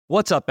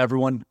What's up,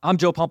 everyone? I'm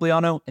Joe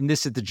Pompliano, and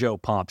this is the Joe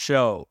Pomp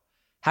Show.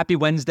 Happy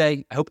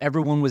Wednesday. I hope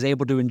everyone was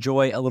able to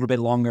enjoy a little bit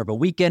longer of a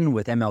weekend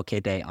with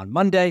MLK Day on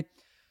Monday.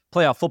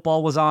 Playoff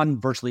football was on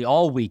virtually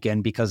all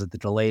weekend because of the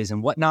delays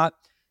and whatnot,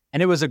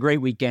 and it was a great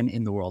weekend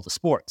in the world of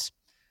sports.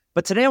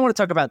 But today I want to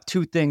talk about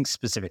two things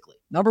specifically.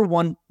 Number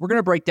one, we're going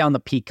to break down the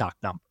Peacock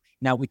numbers.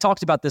 Now, we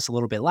talked about this a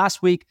little bit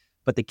last week,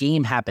 but the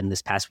game happened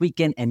this past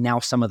weekend, and now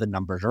some of the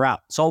numbers are out.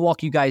 So I'll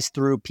walk you guys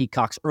through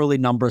Peacock's early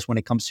numbers when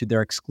it comes to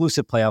their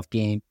exclusive playoff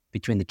game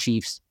between the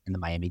Chiefs and the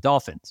Miami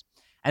Dolphins.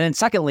 And then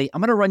secondly,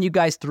 I'm going to run you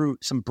guys through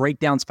some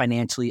breakdowns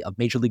financially of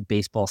Major League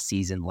Baseball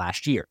season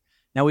last year.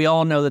 Now, we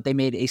all know that they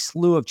made a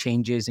slew of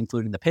changes,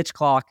 including the pitch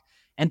clock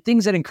and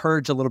things that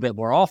encourage a little bit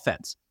more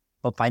offense.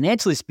 But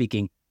financially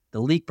speaking,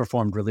 the league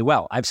performed really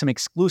well. I have some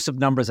exclusive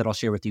numbers that I'll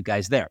share with you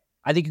guys there.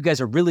 I think you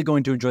guys are really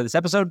going to enjoy this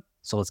episode,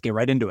 so let's get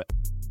right into it.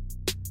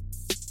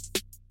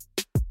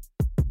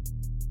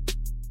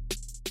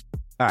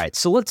 All right,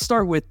 so let's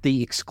start with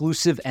the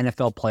exclusive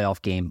NFL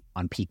playoff game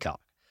on Peacock.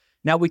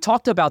 Now, we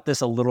talked about this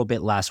a little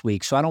bit last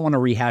week, so I don't want to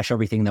rehash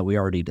everything that we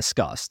already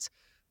discussed.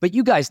 But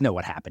you guys know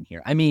what happened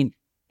here. I mean,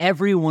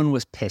 everyone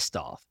was pissed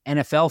off.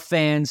 NFL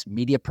fans,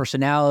 media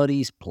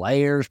personalities,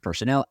 players,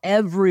 personnel,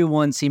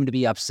 everyone seemed to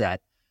be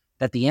upset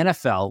that the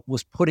NFL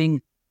was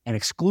putting an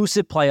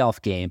exclusive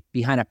playoff game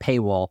behind a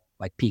paywall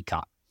like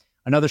Peacock,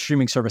 another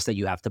streaming service that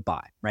you have to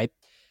buy, right?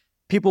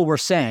 People were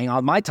saying,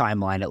 on my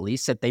timeline at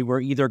least, that they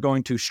were either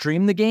going to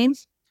stream the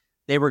games,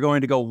 they were going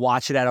to go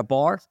watch it at a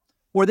bar,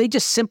 or they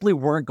just simply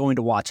weren't going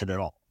to watch it at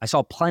all. I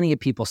saw plenty of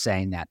people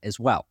saying that as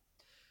well.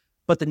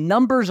 But the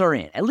numbers are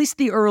in, at least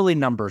the early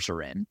numbers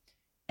are in,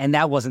 and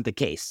that wasn't the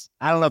case.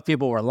 I don't know if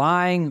people were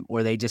lying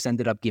or they just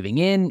ended up giving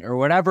in or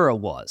whatever it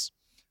was.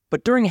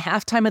 But during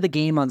halftime of the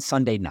game on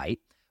Sunday night,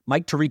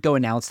 Mike Tirico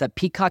announced that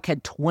Peacock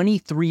had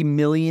 23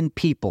 million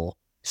people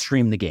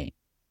stream the game.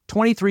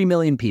 23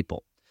 million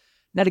people.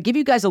 Now, to give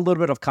you guys a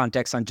little bit of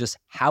context on just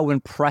how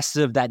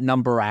impressive that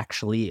number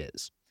actually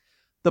is,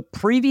 the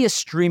previous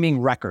streaming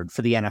record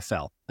for the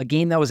NFL, a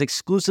game that was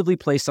exclusively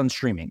placed on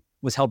streaming,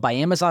 was held by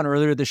Amazon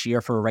earlier this year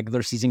for a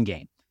regular season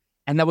game,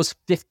 and that was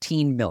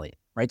 15 million,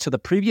 right? So the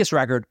previous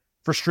record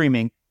for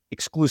streaming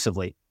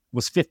exclusively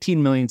was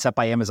 15 million set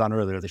by Amazon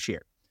earlier this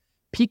year.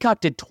 Peacock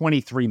did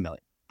 23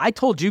 million. I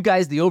told you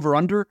guys the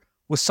over-under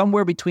was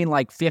somewhere between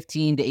like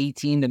 15 to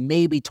 18 to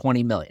maybe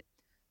 20 million.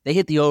 They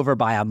hit the over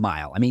by a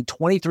mile. I mean,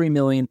 23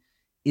 million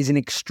is an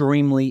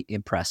extremely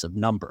impressive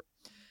number.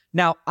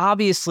 Now,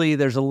 obviously,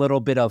 there's a little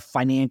bit of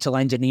financial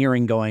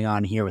engineering going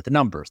on here with the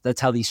numbers. That's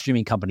how these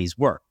streaming companies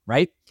work,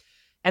 right?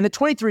 And the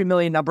 23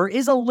 million number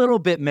is a little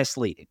bit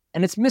misleading.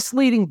 And it's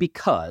misleading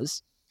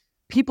because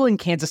people in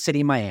Kansas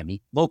City,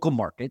 Miami, local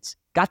markets,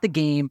 got the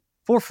game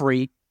for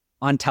free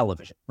on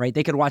television, right?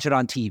 They could watch it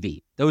on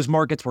TV. Those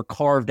markets were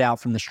carved out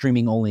from the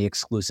streaming-only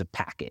exclusive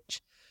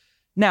package.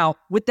 Now,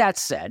 with that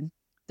said,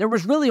 there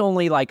was really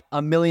only like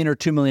 1 million or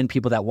 2 million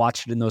people that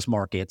watched it in those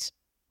markets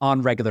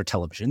on regular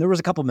television. There was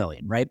a couple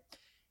million, right?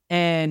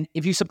 And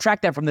if you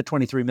subtract that from the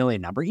 23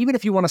 million number, even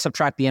if you want to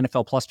subtract the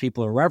NFL Plus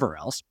people or wherever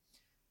else,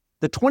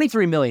 the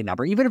 23 million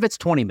number, even if it's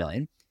 20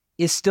 million,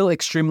 is still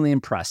extremely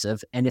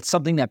impressive. And it's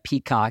something that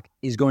Peacock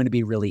is going to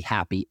be really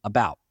happy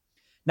about.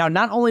 Now,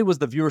 not only was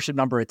the viewership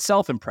number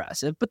itself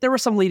impressive, but there were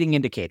some leading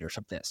indicators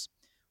of this.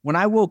 When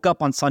I woke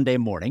up on Sunday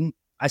morning,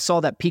 I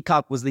saw that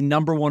Peacock was the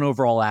number one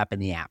overall app in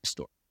the App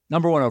Store.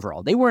 Number one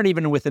overall. They weren't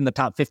even within the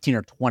top 15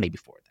 or 20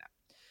 before that.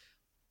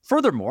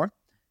 Furthermore,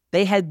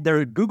 they had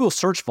their Google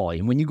search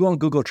volume. When you go on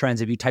Google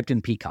Trends, if you typed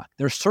in Peacock,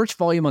 their search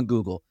volume on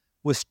Google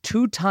was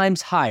 2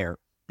 times higher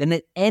than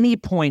at any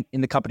point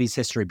in the company's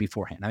history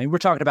beforehand. I mean, we're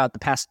talking about the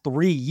past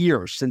 3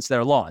 years since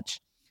their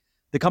launch.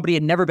 The company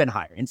had never been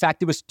higher. In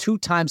fact, it was 2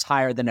 times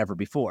higher than ever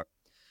before.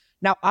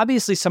 Now,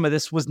 obviously, some of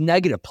this was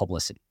negative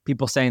publicity.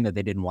 People saying that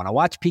they didn't want to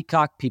watch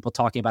Peacock, people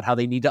talking about how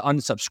they need to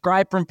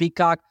unsubscribe from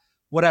Peacock,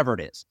 whatever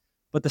it is.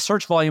 But the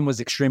search volume was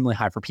extremely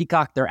high for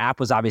Peacock. Their app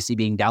was obviously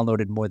being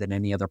downloaded more than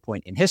any other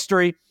point in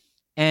history.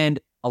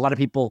 And a lot of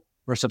people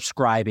were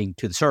subscribing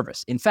to the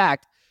service. In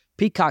fact,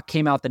 Peacock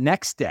came out the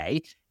next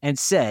day and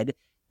said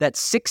that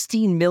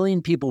 16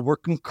 million people were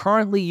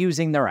concurrently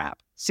using their app.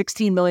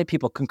 16 million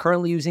people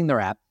concurrently using their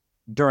app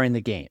during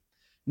the game.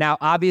 Now,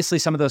 obviously,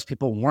 some of those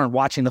people weren't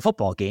watching the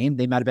football game.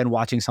 They might have been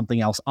watching something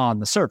else on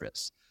the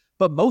service.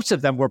 But most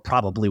of them were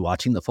probably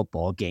watching the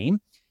football game.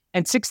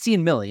 And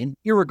 16 million,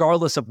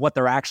 irregardless of what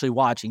they're actually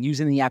watching,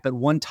 using the app at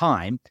one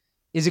time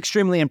is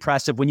extremely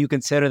impressive when you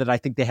consider that I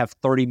think they have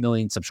 30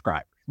 million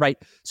subscribers, right?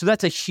 So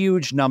that's a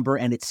huge number,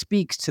 and it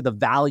speaks to the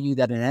value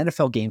that an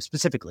NFL game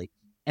specifically,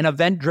 an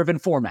event-driven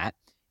format,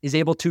 is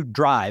able to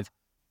drive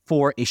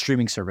for a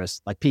streaming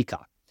service like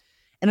Peacock.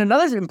 And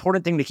another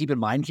important thing to keep in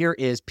mind here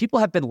is people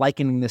have been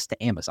likening this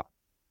to Amazon.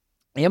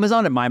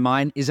 Amazon, in my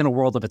mind, is in a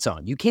world of its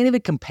own. You can't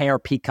even compare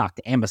Peacock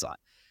to Amazon.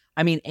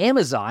 I mean,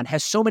 Amazon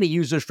has so many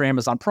users for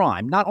Amazon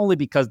Prime, not only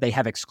because they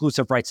have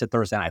exclusive rights to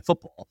Thursday Night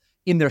Football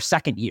in their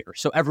second year.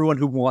 So everyone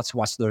who wants to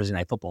watch Thursday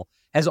Night Football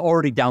has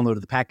already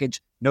downloaded the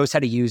package, knows how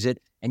to use it,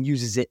 and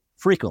uses it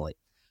frequently.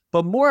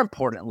 But more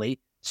importantly,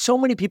 so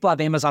many people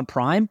have Amazon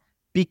Prime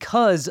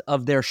because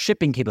of their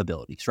shipping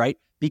capabilities, right?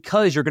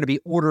 Because you're going to be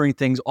ordering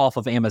things off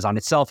of Amazon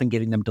itself and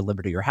getting them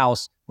delivered to your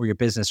house or your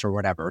business or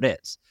whatever it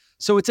is.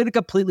 So it's in a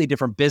completely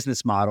different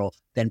business model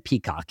than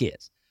Peacock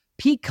is.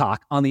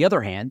 Peacock, on the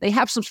other hand, they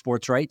have some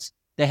sports rights.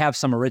 They have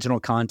some original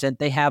content.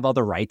 They have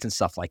other rights and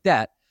stuff like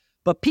that.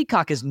 But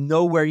Peacock is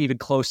nowhere even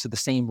close to the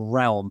same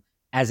realm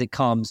as it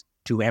comes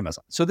to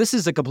Amazon. So this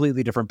is a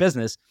completely different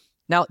business.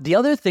 Now, the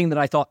other thing that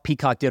I thought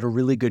Peacock did a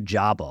really good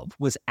job of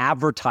was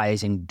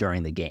advertising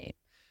during the game.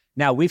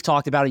 Now, we've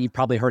talked about it. You've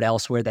probably heard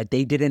elsewhere that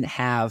they didn't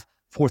have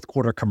fourth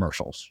quarter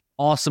commercials.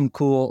 Awesome,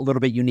 cool, a little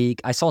bit unique.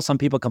 I saw some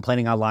people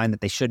complaining online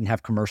that they shouldn't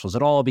have commercials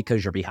at all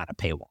because you're behind a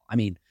paywall. I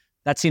mean,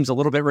 that seems a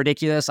little bit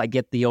ridiculous. I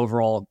get the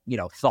overall,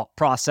 thought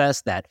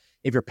process that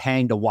if you're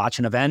paying to watch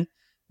an event,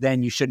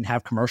 then you shouldn't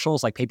have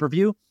commercials like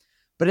pay-per-view.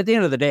 But at the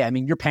end of the day, I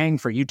mean, you're paying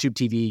for YouTube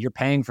TV, you're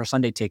paying for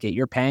Sunday Ticket,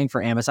 you're paying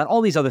for Amazon.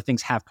 All these other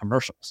things have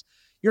commercials.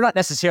 You're not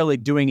necessarily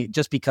doing it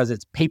just because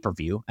it's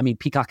pay-per-view. I mean,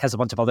 Peacock has a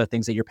bunch of other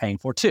things that you're paying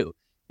for too.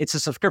 It's a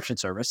subscription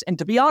service. And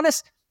to be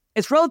honest,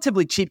 it's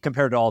relatively cheap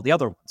compared to all the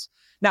other ones.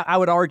 Now, I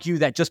would argue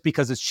that just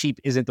because it's cheap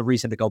isn't the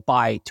reason to go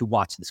buy to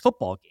watch this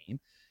football game.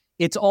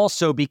 It's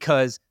also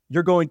because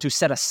you're going to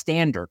set a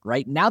standard,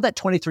 right? Now that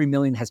 23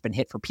 million has been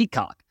hit for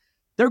Peacock,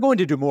 they're going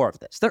to do more of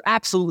this. They're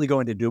absolutely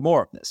going to do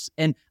more of this.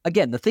 And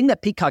again, the thing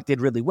that Peacock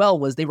did really well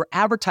was they were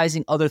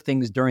advertising other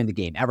things during the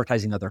game,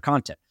 advertising other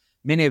content.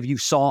 Many of you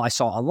I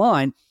saw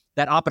online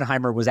that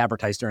Oppenheimer was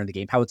advertised during the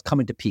game, how it's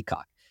coming to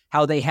Peacock,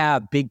 how they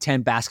have Big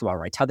Ten basketball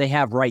rights, how they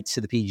have rights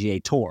to the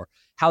PGA Tour,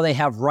 how they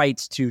have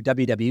rights to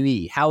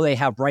WWE, how they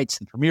have rights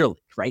to the Premier League,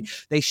 right?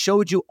 They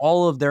showed you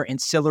all of their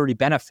ancillary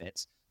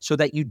benefits so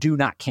that you do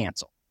not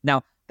cancel.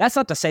 Now, that's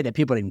not to say that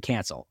people didn't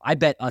cancel. I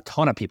bet a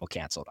ton of people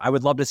canceled. I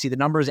would love to see the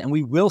numbers, and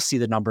we will see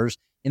the numbers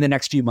in the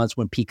next few months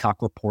when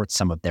Peacock reports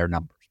some of their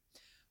numbers.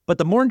 But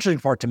the more interesting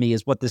part to me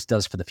is what this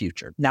does for the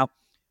future. Now,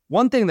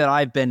 one thing that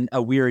I've been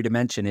weary to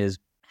mention is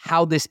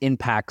how this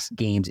impacts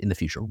games in the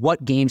future.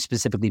 What games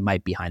specifically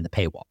might be behind the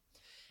paywall?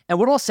 And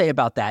what I'll say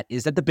about that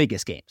is that the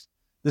biggest games,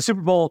 the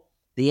Super Bowl,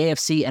 the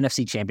AFC,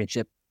 NFC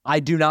Championship, I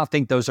do not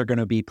think those are going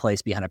to be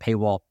placed behind a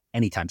paywall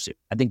anytime soon.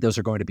 I think those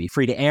are going to be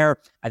free to air.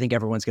 I think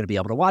everyone's going to be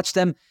able to watch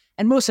them.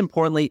 And most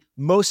importantly,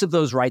 most of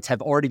those rights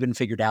have already been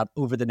figured out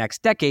over the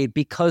next decade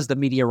because the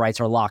media rights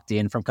are locked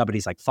in from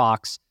companies like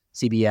Fox,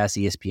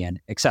 CBS, ESPN,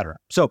 etc.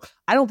 So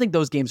I don't think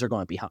those games are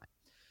going behind.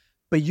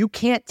 But you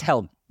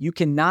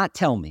cannot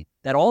tell me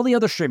that all the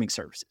other streaming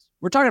services,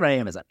 we're talking about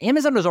Amazon.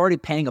 Amazon is already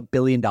paying $1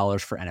 billion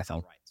for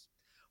NFL rights.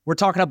 We're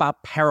talking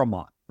about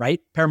Paramount, right?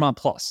 Paramount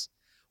Plus.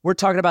 We're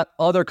talking about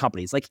other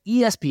companies like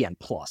ESPN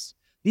Plus.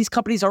 These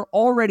companies are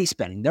already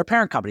spending, their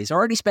parent companies are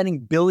already spending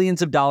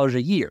billions of dollars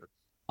a year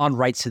on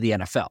rights to the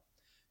NFL.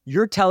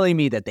 You're telling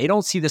me that they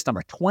don't see this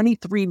number,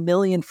 23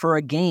 million for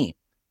a game,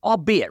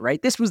 albeit,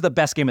 right? This was the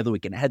best game of the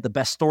weekend. It had the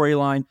best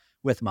storyline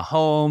with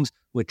Mahomes,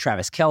 with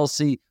Travis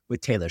Kelce,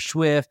 with Taylor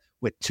Swift,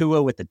 with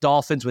Tua, with the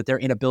Dolphins, with their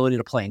inability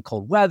to play in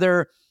cold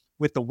weather,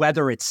 with the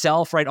weather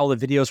itself, right? All the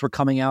videos were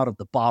coming out of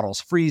the bottles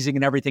freezing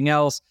and everything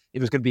else. It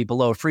was going to be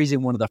below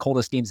freezing, one of the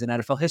coldest games in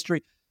NFL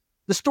history.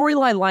 The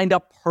storyline lined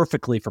up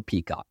perfectly for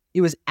Peacock.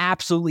 It was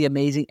absolutely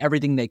amazing,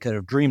 everything they could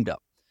have dreamed of.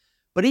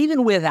 But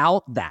even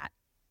without that,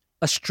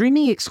 a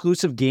streaming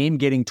exclusive game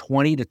getting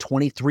 20 to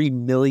 23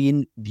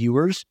 million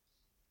viewers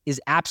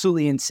is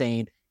absolutely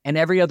insane. And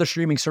every other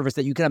streaming service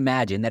that you can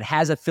imagine that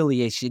has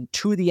affiliation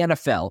to the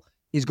NFL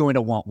is going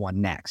to want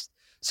one next.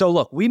 So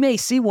look, we may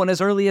see one as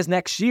early as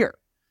next year.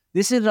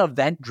 This is an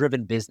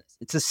event-driven business.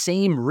 It's the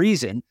same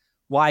reason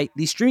why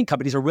these streaming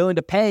companies are willing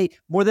to pay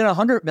more than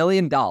 $100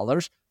 million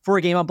for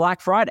a game on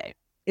Black Friday.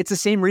 It's the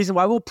same reason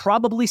why we'll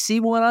probably see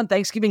one on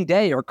Thanksgiving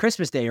Day or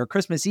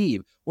Christmas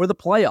Eve or the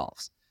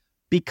playoffs,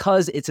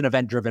 because it's an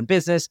event-driven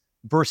business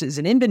versus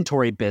an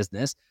inventory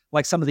business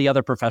like some of the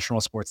other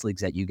professional sports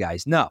leagues that you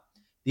guys know.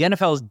 The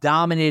NFL is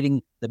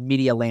dominating the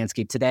media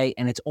landscape today,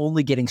 and it's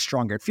only getting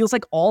stronger. It feels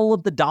like all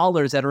of the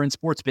dollars that are in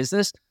sports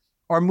business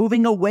are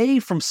moving away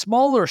from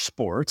smaller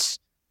sports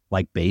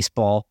like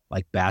baseball,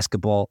 like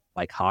basketball,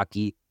 like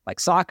hockey, like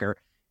soccer,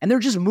 and they're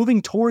just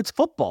moving towards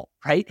football,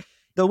 right?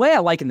 The way I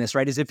liken this,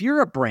 right, is if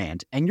you're a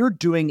brand and you're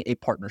doing a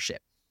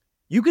partnership,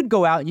 you could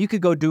go out and you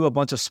could go do a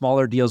bunch of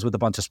smaller deals with a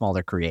bunch of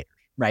smaller creators,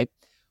 right?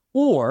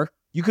 Or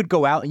you could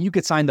go out and you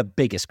could sign the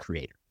biggest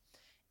creator.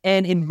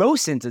 And in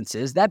most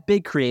instances, that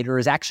big creator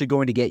is actually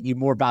going to get you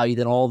more value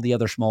than all the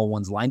other small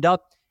ones lined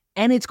up.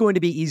 And it's going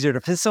to be easier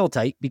to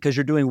facilitate because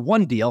you're doing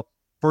one deal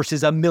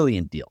versus a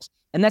million deals.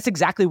 And that's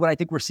exactly what I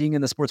think we're seeing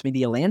in the sports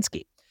media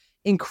landscape.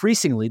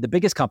 Increasingly, the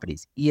biggest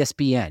companies,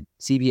 ESPN,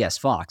 CBS,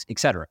 Fox,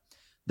 etc.,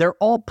 they're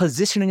all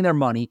positioning their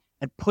money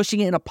and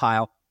pushing it in a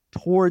pile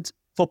towards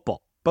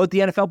football, both the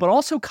NFL, but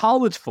also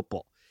college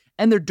football.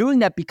 And they're doing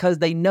that because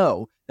they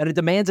know that it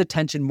demands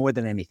attention more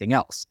than anything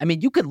else. I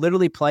mean, you could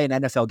literally play an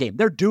NFL game.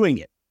 They're doing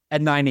it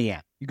at 9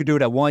 a.m. You could do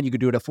it at 1, you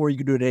could do it at 4, you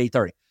could do it at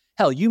 8:30.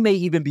 Hell, you may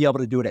even be able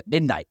to do it at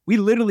midnight. We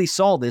literally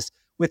saw this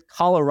with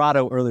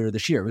Colorado earlier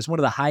this year. It was one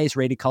of the highest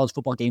rated college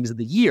football games of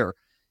the year.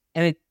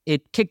 And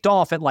it kicked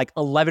off at like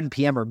 11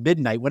 p.m. or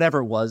midnight, whatever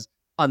it was,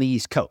 on the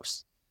East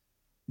Coast.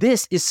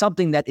 This is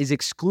something that is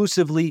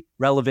exclusively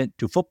relevant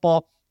to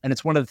football, and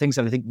it's one of the things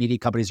that I think media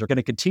companies are going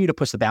to continue to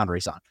push the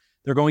boundaries on.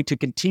 They're going to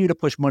continue to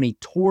push money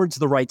towards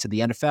the rights of the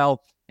NFL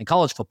and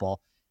college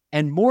football,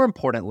 and more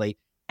importantly,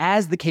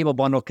 as the cable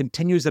bundle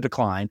continues to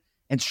decline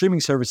and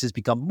streaming services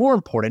become more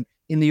important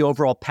in the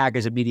overall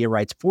package of media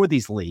rights for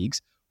these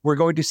leagues, we're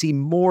going to see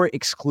more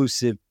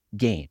exclusive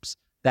games.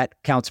 That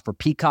counts for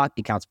Peacock,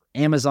 it counts for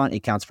Amazon,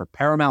 it counts for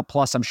Paramount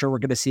Plus. I'm sure we're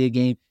going to see a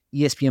game,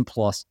 ESPN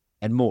Plus,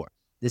 and more.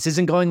 This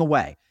isn't going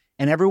away.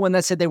 And everyone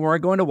that said they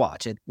weren't going to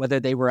watch it, whether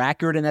they were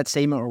accurate in that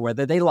statement or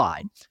whether they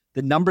lied,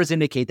 the numbers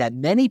indicate that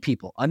many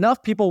people,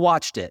 enough people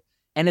watched it,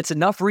 and it's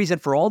enough reason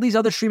for all these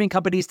other streaming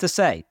companies to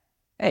say,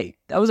 hey,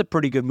 that was a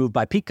pretty good move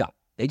by Peacock.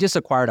 They just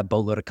acquired a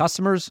boatload of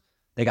customers.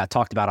 They got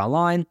talked about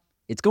online.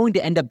 It's going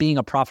to end up being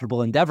a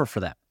profitable endeavor for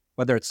them,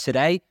 whether it's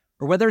today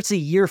or whether it's a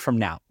year from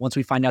now, once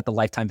we find out the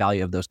lifetime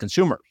value of those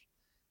consumers.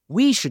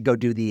 We should go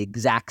do the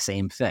exact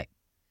same thing.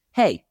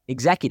 Hey,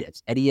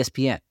 executives at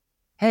ESPN.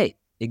 Hey,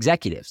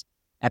 executives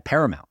at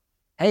Paramount.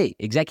 Hey,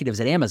 executives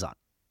at Amazon.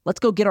 Let's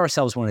go get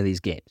ourselves one of these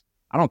games.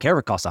 I don't care if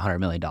it costs $100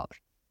 million.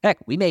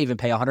 Heck, we may even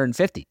pay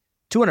 $150,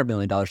 $200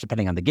 million,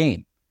 depending on the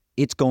game.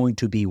 It's going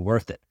to be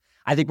worth it.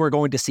 I think we're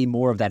going to see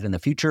more of that in the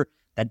future.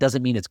 That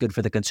doesn't mean it's good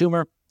for the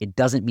consumer. It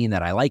doesn't mean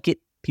that I like it.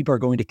 People are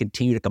going to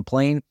continue to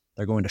complain.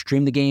 They're going to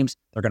stream the games.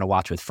 They're going to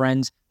watch with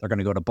friends. They're going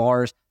to go to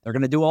bars. They're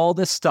going to do all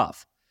this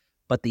stuff.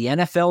 But the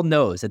NFL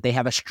knows that they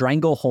have a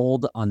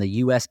stranglehold on the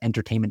U.S.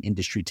 entertainment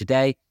industry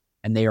today,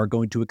 and they are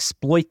going to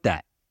exploit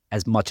that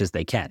as much as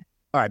they can.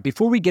 All right,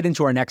 before we get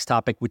into our next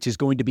topic, which is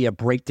going to be a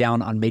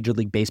breakdown on Major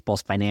League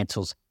Baseball's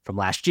financials from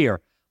last year,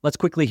 let's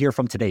quickly hear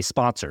from today's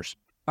sponsors.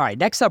 All right,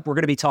 next up, we're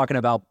going to be talking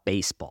about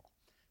baseball.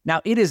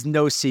 Now, it is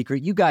no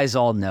secret, you guys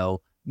all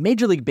know,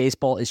 Major League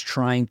Baseball is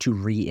trying to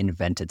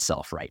reinvent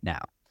itself right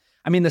now.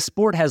 I mean, the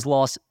sport has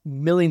lost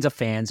millions of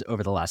fans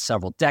over the last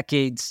several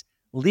decades.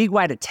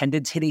 League-wide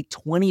attendance hit a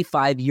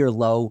 25-year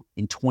low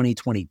in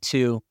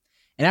 2022.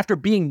 And after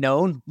being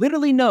known,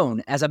 literally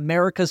known, as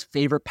America's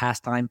favorite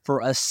pastime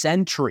for a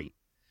century,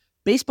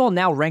 baseball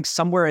now ranks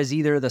somewhere as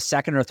either the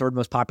second or third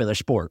most popular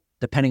sport,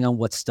 depending on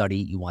what study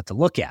you want to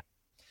look at.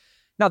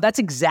 Now, that's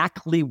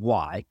exactly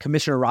why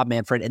Commissioner Rob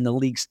Manfred and the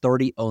league's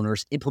 30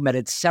 owners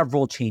implemented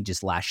several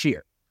changes last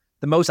year.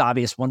 The most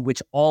obvious one,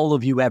 which all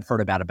of you have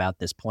heard about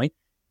this point,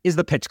 is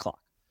the pitch clock.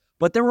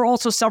 But there were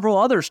also several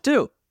others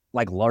too,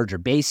 like larger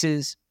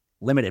bases,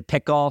 limited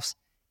pickoffs,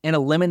 and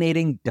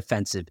eliminating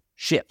defensive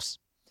shifts.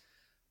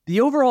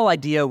 The overall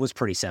idea was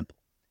pretty simple.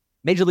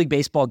 Major League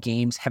Baseball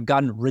games have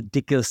gotten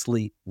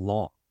ridiculously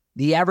long.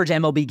 The average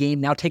MLB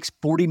game now takes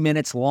 40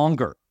 minutes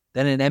longer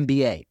than an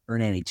NBA or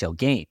an NHL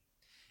game.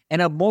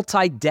 And a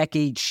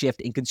multi-decade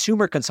shift in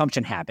consumer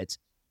consumption habits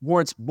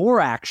warrants more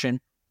action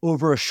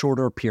over a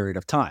shorter period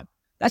of time.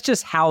 That's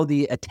just how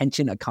the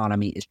attention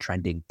economy is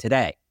trending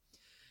today.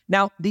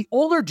 Now, the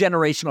older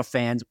generation of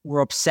fans were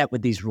upset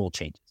with these rule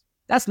changes.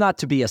 That's not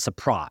to be a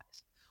surprise.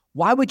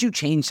 Why would you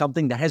change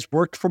something that has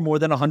worked for more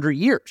than 100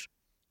 years?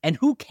 And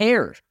who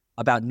cares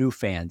about new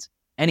fans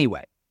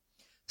anyway?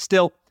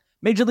 Still,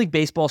 Major League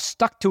Baseball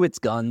stuck to its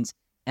guns,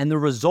 and the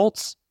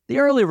results, the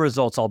early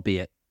results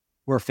albeit,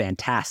 were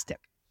fantastic.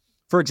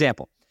 For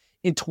example,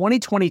 in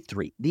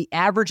 2023, the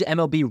average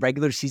MLB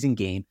regular season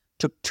game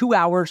took 2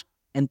 hours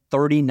and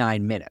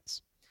 39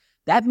 minutes.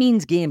 That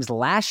means games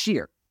last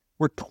year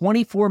were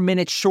 24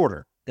 minutes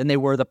shorter than they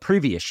were the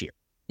previous year.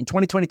 In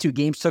 2022,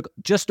 games took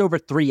just over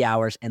 3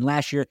 hours, and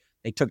last year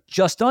they took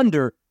just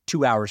under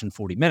 2 hours and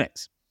 40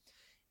 minutes.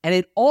 And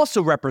it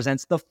also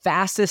represents the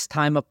fastest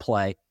time of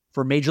play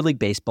for Major League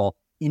Baseball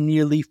in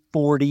nearly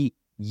 40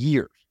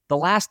 years. The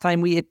last time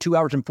we hit 2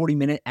 hours and 40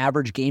 minute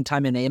average game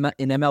time in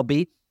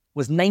MLB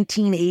was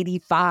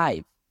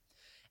 1985.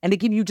 And to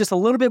give you just a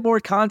little bit more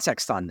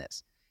context on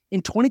this,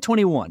 in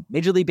 2021,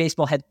 Major League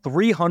Baseball had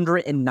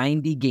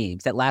 390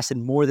 games that lasted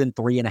more than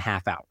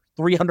 3.5 hours.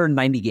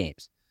 390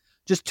 games.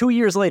 Just 2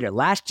 years later,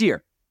 last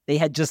year, they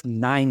had just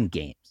 9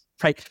 games,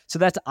 right? So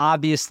that's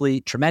obviously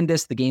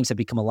tremendous. The games have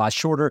become a lot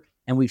shorter,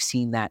 and we've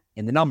seen that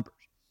in the numbers.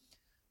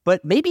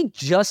 But maybe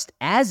just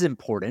as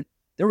important,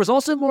 there was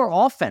also more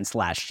offense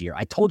last year.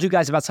 I told you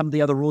guys about some of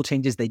the other rule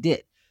changes they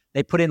did.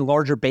 They put in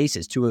larger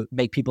bases to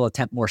make people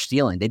attempt more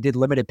stealing. They did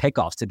limited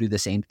pickoffs to do the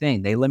same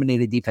thing. They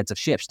eliminated defensive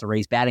shifts to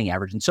raise batting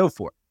average and so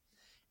forth.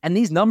 And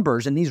these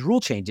numbers and these rule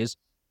changes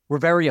were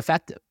very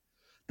effective.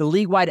 The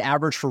league-wide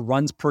average for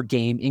runs per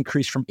game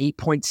increased from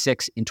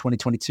 8.6 in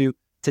 2022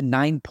 to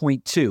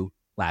 9.2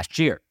 last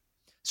year.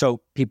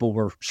 So people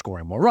were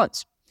scoring more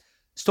runs.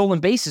 Stolen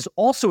bases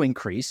also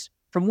increased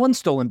from 1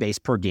 stolen base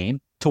per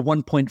game to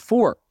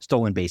 1.4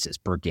 stolen bases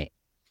per game.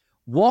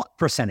 Walk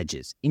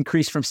percentages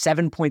increased from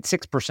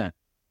 7.6%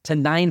 to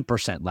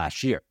 9%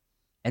 last year.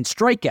 And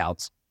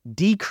strikeouts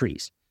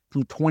decreased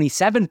from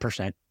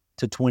 27%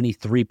 to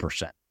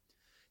 23%.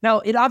 Now,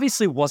 it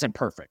obviously wasn't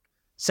perfect.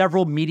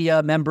 Several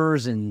media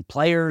members and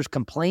players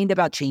complained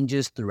about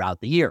changes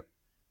throughout the year,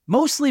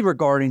 mostly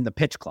regarding the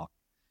pitch clock.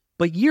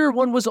 But year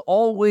one was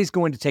always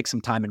going to take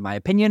some time, in my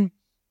opinion,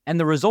 and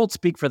the results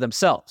speak for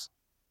themselves,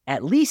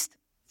 at least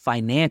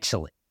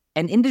financially.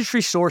 An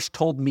industry source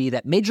told me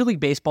that Major League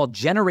Baseball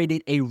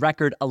generated a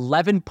record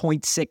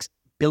 $11.6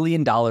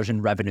 billion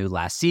in revenue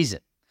last season.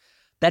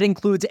 That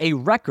includes a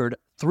record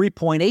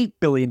 $3.8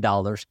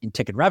 billion in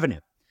ticket revenue.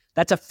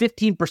 That's a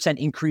 15%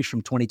 increase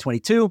from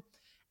 2022,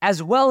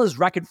 as well as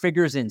record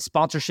figures in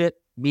sponsorship,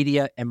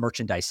 media, and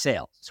merchandise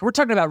sales. So we're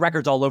talking about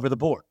records all over the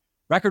board.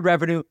 Record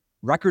revenue,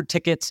 record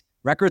tickets,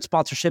 record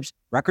sponsorships,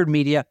 record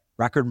media,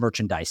 record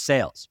merchandise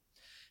sales.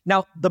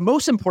 Now, the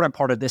most important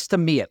part of this, to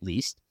me at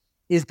least,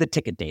 is the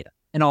ticket data,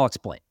 and I'll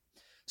explain.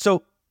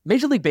 So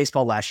Major League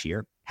Baseball last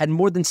year had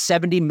more than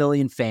 70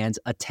 million fans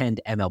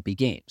attend MLB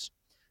games.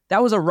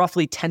 That was a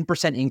roughly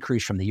 10%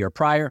 increase from the year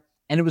prior,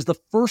 and it was the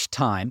first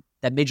time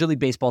that Major League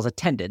Baseball's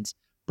attendance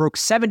broke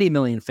 70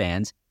 million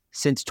fans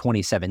since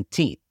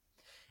 2017.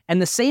 And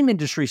the same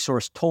industry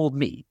source told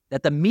me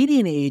that the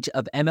median age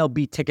of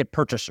MLB ticket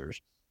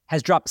purchasers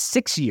has dropped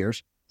 6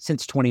 years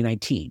since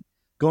 2019,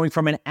 going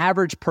from an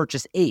average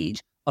purchase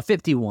age of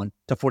 51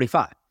 to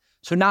 45.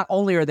 So not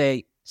only are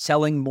they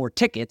selling more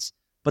tickets,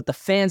 but the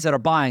fans that are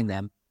buying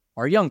them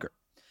are younger.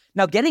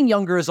 Now, getting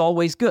younger is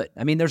always good.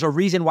 I mean, there's a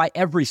reason why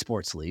every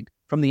sports league,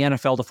 from the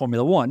NFL to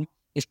Formula One,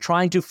 is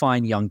trying to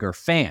find younger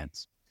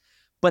fans.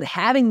 But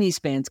having these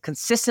fans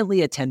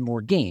consistently attend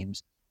more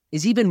games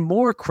is even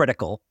more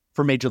critical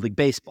for Major League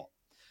Baseball.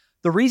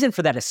 The reason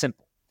for that is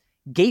simple.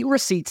 Gate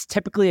receipts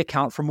typically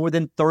account for more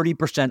than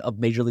 30% of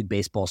Major League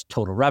Baseball's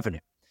total revenue.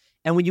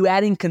 And when you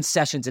add in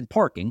concessions and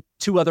parking,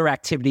 two other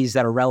activities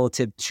that are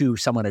relative to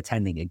someone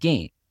attending a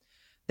game,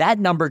 that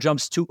number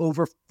jumps to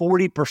over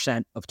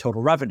 40% of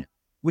total revenue,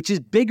 which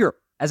is bigger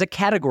as a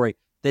category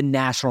than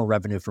national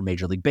revenue for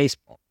Major League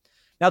Baseball.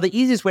 Now, the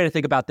easiest way to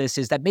think about this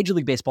is that Major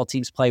League Baseball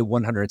teams play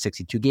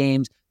 162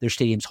 games. Their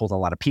stadiums hold a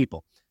lot of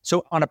people.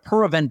 So on a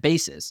per-event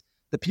basis,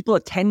 the people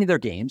attending their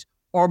games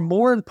are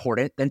more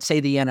important than, say,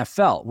 the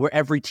NFL, where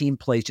every team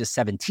plays just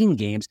 17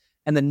 games,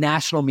 and the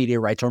national media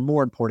rights are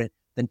more important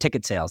than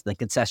ticket sales, than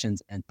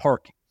concessions and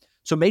parking.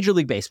 So Major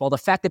League Baseball, the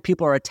fact that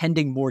people are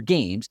attending more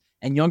games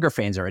and younger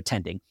fans are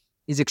attending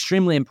is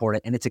extremely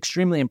important, and it's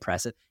extremely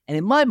impressive. And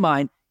in my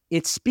mind,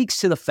 it speaks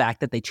to the fact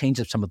that they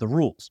changed up some of the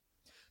rules.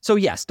 So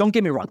yes, don't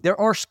get me wrong, there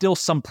are still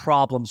some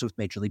problems with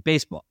Major League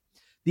Baseball.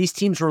 These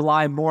teams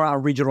rely more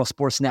on regional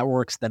sports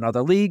networks than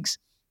other leagues,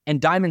 and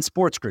Diamond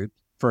Sports Group,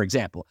 for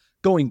example,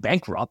 going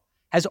bankrupt,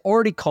 has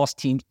already cost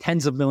teams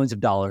tens of millions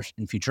of dollars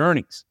in future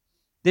earnings.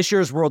 This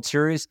year's World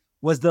Series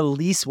was the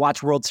least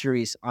watched World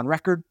Series on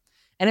record,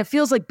 and it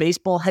feels like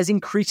baseball has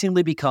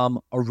increasingly become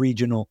a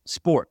regional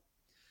sport.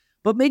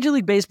 But Major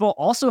League Baseball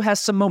also has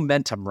some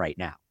momentum right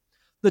now.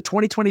 The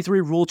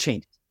 2023 rule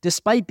changes,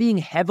 despite being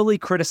heavily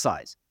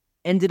criticized,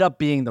 ended up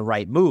being the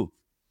right move.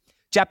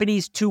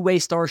 Japanese two-way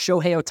star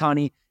Shohei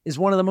Ohtani is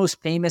one of the most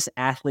famous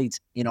athletes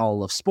in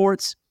all of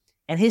sports,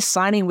 and his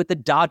signing with the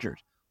Dodgers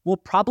will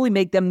probably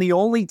make them the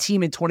only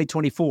team in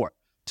 2024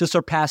 to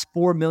surpass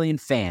 4 million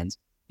fans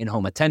in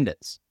home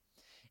attendance.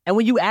 And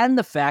when you add in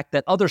the fact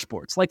that other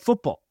sports, like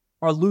football,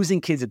 are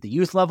losing kids at the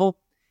youth level,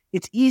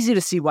 it's easy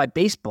to see why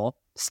baseball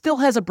still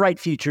has a bright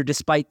future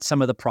despite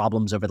some of the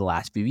problems over the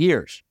last few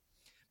years.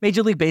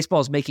 Major League Baseball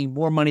is making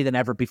more money than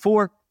ever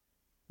before.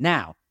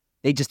 Now,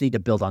 they just need to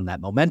build on that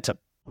momentum.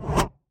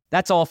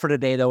 That's all for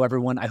today, though,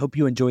 everyone. I hope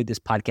you enjoyed this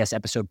podcast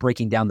episode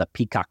breaking down the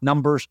Peacock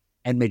numbers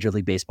and Major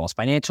League Baseball's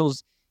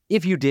financials.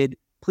 If you did,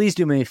 please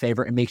do me a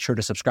favor and make sure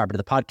to subscribe to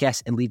the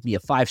podcast and leave me a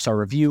 5-star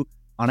review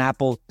on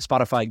Apple,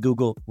 Spotify,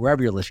 Google,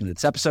 wherever you're listening to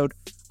this episode.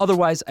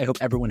 Otherwise, I hope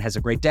everyone has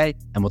a great day,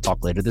 and we'll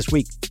talk later this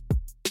week.